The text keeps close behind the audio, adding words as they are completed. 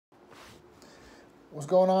What's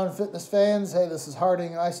going on, fitness fans? Hey, this is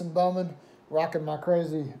Harding Ison-Bowman, rocking my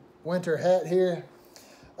crazy winter hat here.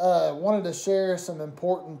 Wanted to share some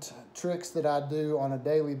important tricks that I do on a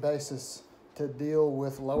daily basis to deal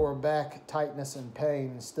with lower back tightness and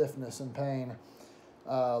pain, stiffness and pain.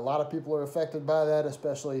 A lot of people are affected by that,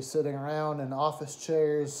 especially sitting around in office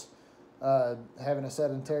chairs, having a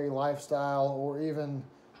sedentary lifestyle, or even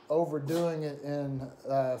overdoing it in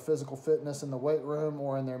physical fitness in the weight room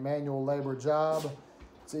or in their manual labor job.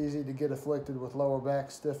 It's easy to get afflicted with lower back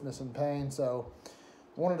stiffness and pain. So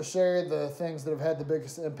I wanted to share the things that have had the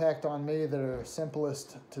biggest impact on me that are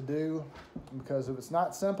simplest to do, because if it's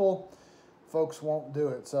not simple, folks won't do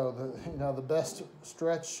it. So the best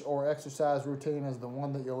stretch or exercise routine is the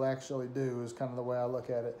one that you'll actually do, is kind of the way I look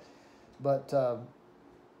at it. But I'm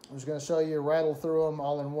just going to show you, rattle through them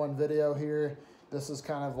all in one video here. This is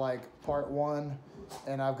kind of like part one,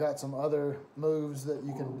 and I've got some other moves that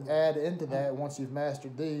you can add into that once you've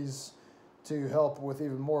mastered these to help with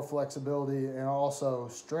even more flexibility and also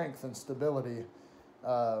strength and stability,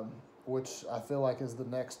 which I feel like is the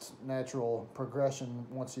next natural progression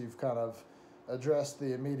once you've kind of addressed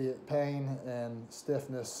the immediate pain and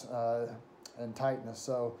stiffness and tightness.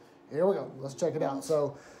 So here we go. Let's check it out.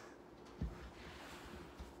 So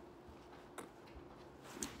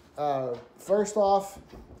first off,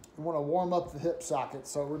 you want to warm up the hip socket.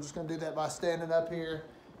 So we're just going to do that by standing up here,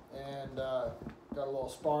 and got a little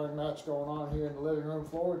sparring match going on here in the living room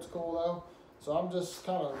floor. It's cool though. So I'm just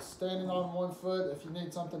kind of standing on one foot. If you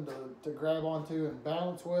need something to grab onto and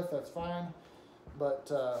balance with, that's fine.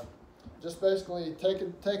 But just basically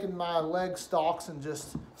taking my leg stalks and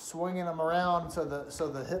just swinging them around so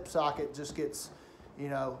the hip socket just gets,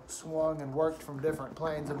 swung and worked from different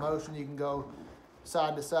planes of motion. You can go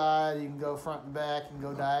side to side, you can go front and back, you can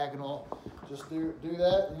go diagonal. Just do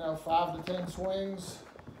that, 5 to 10 swings.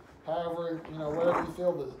 However, wherever you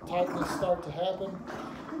feel the tightness start to happen,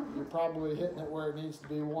 you're probably hitting it where it needs to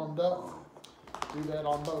be warmed up. Do that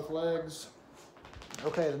on both legs.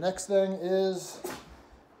 Okay, the next thing is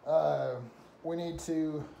we need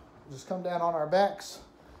to just come down on our backs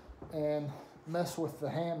and mess with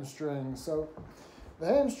the hamstring. So the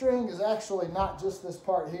hamstring is actually not just this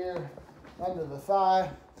part here under the thigh.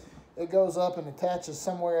 It goes up and attaches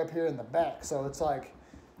somewhere up here in the back. So it's like,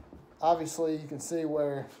 obviously you can see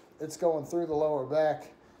where it's going through the lower back.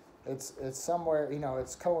 It's somewhere,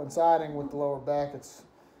 it's coinciding with the lower back. It's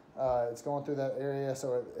going through that area.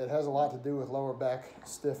 So it has a lot to do with lower back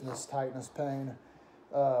stiffness, tightness, pain.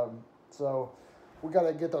 So we got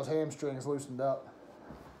to get those hamstrings loosened up.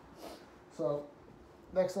 So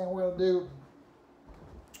next thing we're going to do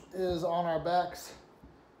is on our backs,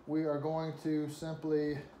 we are going to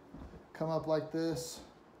simply come up like this.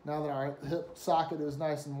 Now that our hip socket is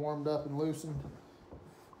nice and warmed up and loosened,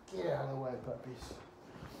 get out of the way, puppies.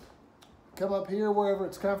 Come up here wherever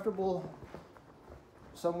it's comfortable,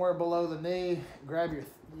 somewhere below the knee. Grab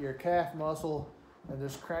your calf muscle and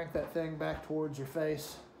just crank that thing back towards your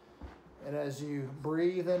face. And as you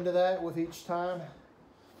breathe into that with each time,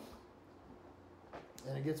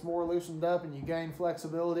 and it gets more loosened up and you gain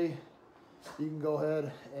flexibility, you can go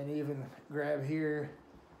ahead and even grab here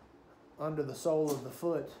under the sole of the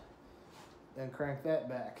foot and crank that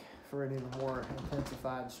back for an even more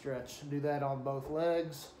intensified stretch. Do that on both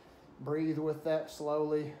legs. Breathe with that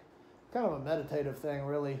slowly. Kind of a meditative thing,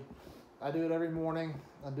 really. I do it every morning.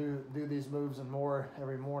 I do these moves and more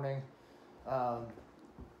every morning.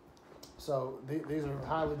 So these are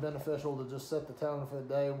highly beneficial to just set the tone for the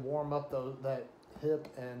day, warm up that hip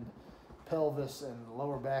and pelvis and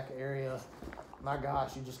lower back area. My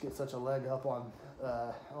gosh, you just get such a leg up on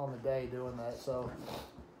the day doing that. So,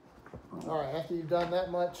 all right, after you've done that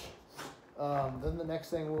much, then the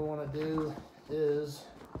next thing we want to do is,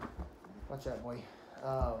 watch out, boy.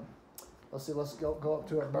 Let's see, let's go up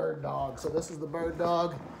to a bird dog. So this is the bird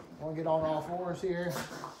dog. I want to get on all fours here.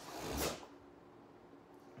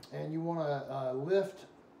 And you want to lift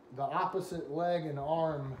the opposite leg and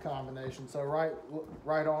arm combination. So right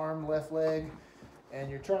arm, left leg, and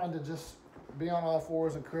you're trying to just be on all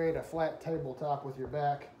fours and create a flat tabletop with your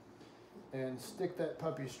back, and stick that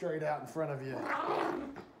puppy straight out in front of you,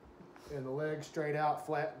 and the leg straight out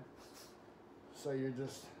flat. So you're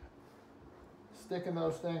just sticking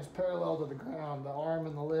those things parallel to the ground. The arm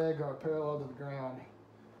and the leg are parallel to the ground.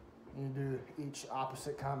 You do each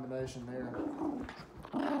opposite combination there.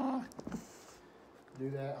 Do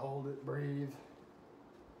that, hold it, breathe.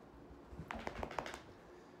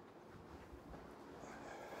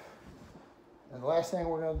 And the last thing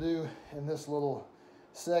we're going to do in this little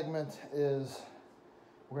segment is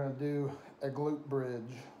we're going to do a glute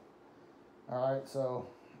bridge. All right, so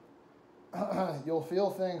you'll feel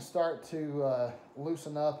things start to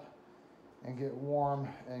loosen up and get warm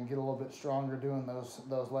and get a little bit stronger doing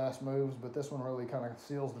those last moves. But this one really kind of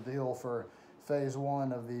seals the deal for phase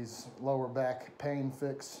one of these lower back pain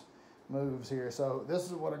fix moves here. So this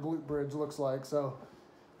is what a glute bridge looks like. So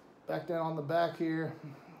back down on the back here,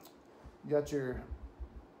 you got your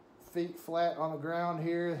feet flat on the ground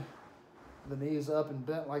here, the knees up and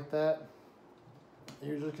bent like that.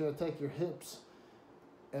 You're just going to take your hips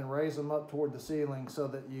and raise them up toward the ceiling so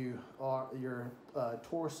that your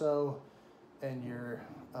torso and your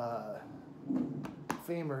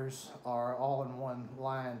femurs are all in one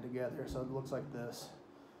line together. So it looks like this.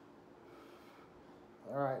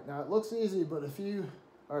 All right, now it looks easy, but if you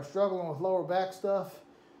are struggling with lower back stuff,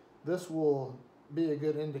 this will be a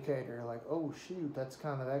good indicator. Like, oh shoot, that's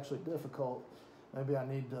kind of actually difficult. Maybe I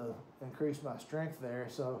need to increase my strength there.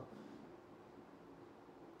 So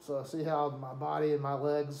see how my body and my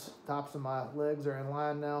legs, tops of my legs are in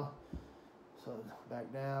line now. So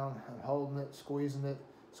back down, I'm holding it, squeezing it.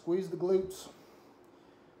 Squeeze the glutes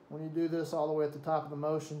when you do this all the way at the top of the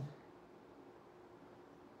motion.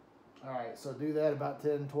 All right, so do that about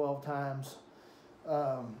 10, 12 times.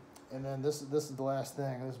 And then this is the last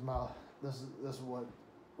thing. This is what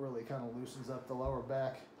really kind of loosens up the lower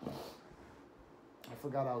back. I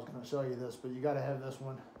forgot I was going to show you this, but you got to have this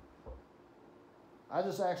one. I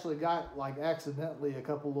just actually got, like, accidentally a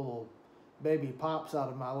couple little baby pops out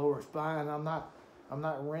of my lower spine. I'm not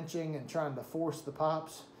wrenching and trying to force the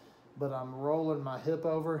pops, but I'm rolling my hip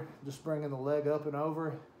over, just bringing the leg up and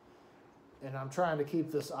over, and I'm trying to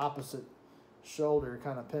keep this opposite shoulder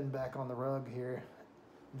kind of pinned back on the rug here.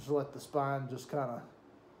 Just let the spine just kind of,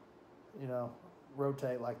 you know,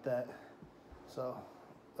 rotate like that. So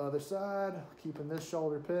other side, keeping this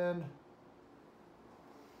shoulder pinned.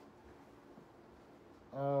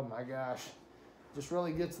 Oh my gosh. Just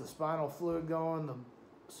really gets the spinal fluid going, the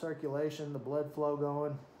circulation, the blood flow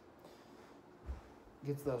going.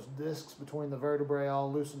 Gets those discs between the vertebrae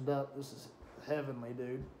all loosened up. This is heavenly,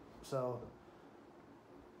 dude. So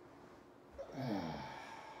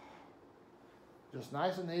just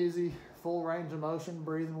nice and easy, full range of motion,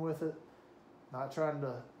 breathing with it, not trying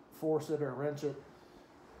to force it or wrench it.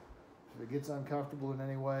 If it gets uncomfortable in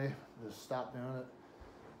any way, just stop doing it.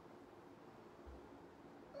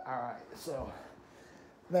 All right, so,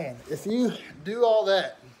 man, if you do all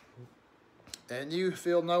that and you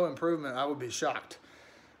feel no improvement, I would be shocked,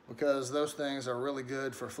 because those things are really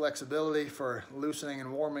good for flexibility, for loosening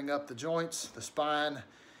and warming up the joints, the spine,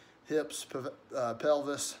 hips,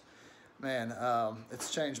 pelvis. Man,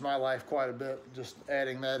 it's changed my life quite a bit, just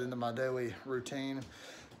adding that into my daily routine.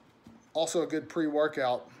 Also a good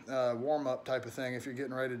pre-workout warm-up type of thing if you're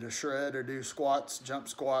getting ready to shred or do squats, jump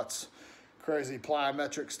squats, crazy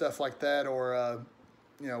plyometric stuff like that, or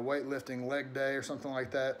you know, weightlifting leg day or something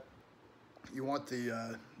like that. You want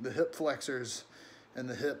the hip flexors and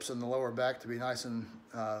the hips and the lower back to be nice and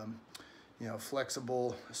you know,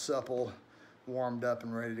 flexible, supple, warmed up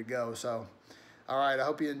and ready to go. So all right, I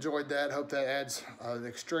hope you enjoyed that. Hope that adds an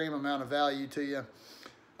extreme amount of value to you.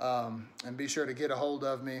 And be sure to get a hold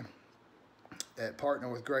of me at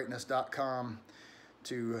partnerwithgreatness.com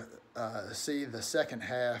to see the second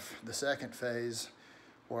half, the second phase,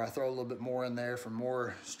 where I throw a little bit more in there for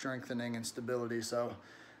more strengthening and stability. So,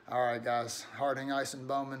 all right, guys, Harding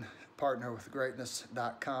Ison-Bowman,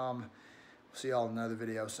 partnerwithgreatness.com. See y'all in another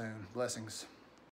video soon. Blessings.